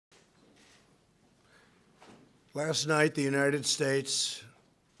Last night, the United States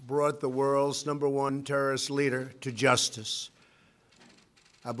brought the world's #1 terrorist leader to justice.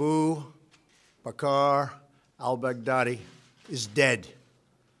 Abu Bakr al-Baghdadi is dead.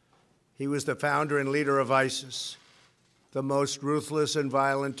 He was the founder and leader of ISIS, the most ruthless and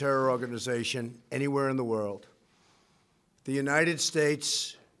violent terror organization anywhere in the world. The United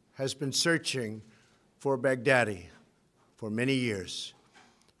States has been searching for Baghdadi for many years.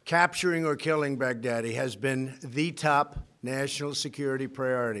 Capturing or killing Baghdadi has been the top national security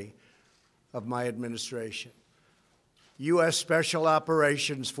priority of my administration. U.S. Special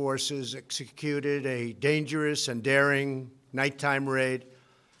Operations Forces executed a dangerous and daring nighttime raid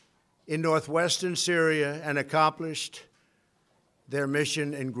in northwestern Syria and accomplished their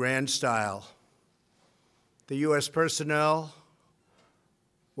mission in grand style. The U.S. personnel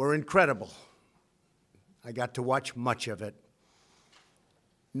were incredible. I got to watch much of it.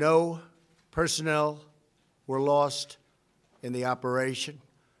 No personnel were lost in the operation,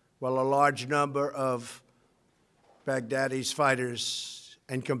 while a large number of Baghdadi's fighters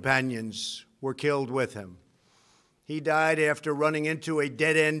and companions were killed with him. He died after running into a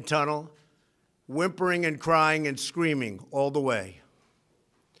dead-end tunnel, whimpering and crying and screaming all the way.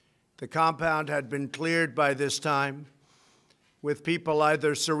 The compound had been cleared by this time, with people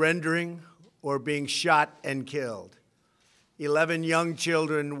either surrendering or being shot and killed. 11 young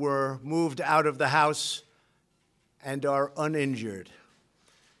children were moved out of the house and are uninjured.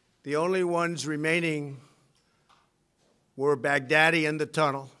 The only ones remaining were Baghdadi in the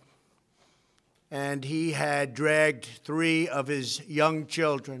tunnel, and he had dragged 3 of his young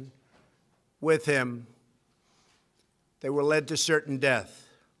children with him. They were led to certain death.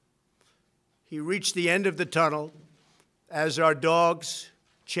 He reached the end of the tunnel as our dogs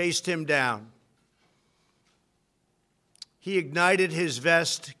chased him down. He ignited his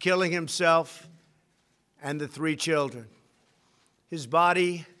vest, killing himself and the 3 children. His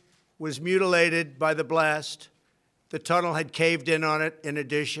body was mutilated by the blast. The tunnel had caved in on it in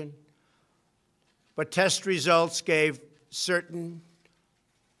addition. But test results gave certain,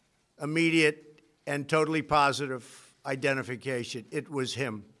 immediate, and totally positive identification. It was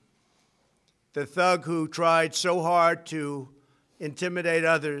him. The thug who tried so hard to intimidate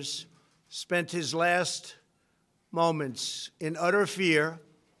others spent his last moments in utter fear,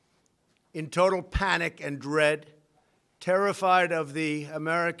 in total panic and dread, terrified of the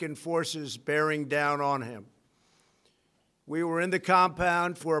American forces bearing down on him. We were in the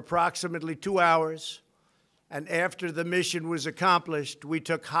compound for approximately 2 hours, and after the mission was accomplished, we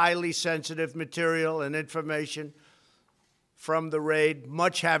took highly sensitive material and information from the raid,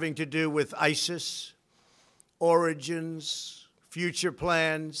 much having to do with ISIS, origins, future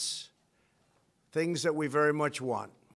plans, things that we very much want.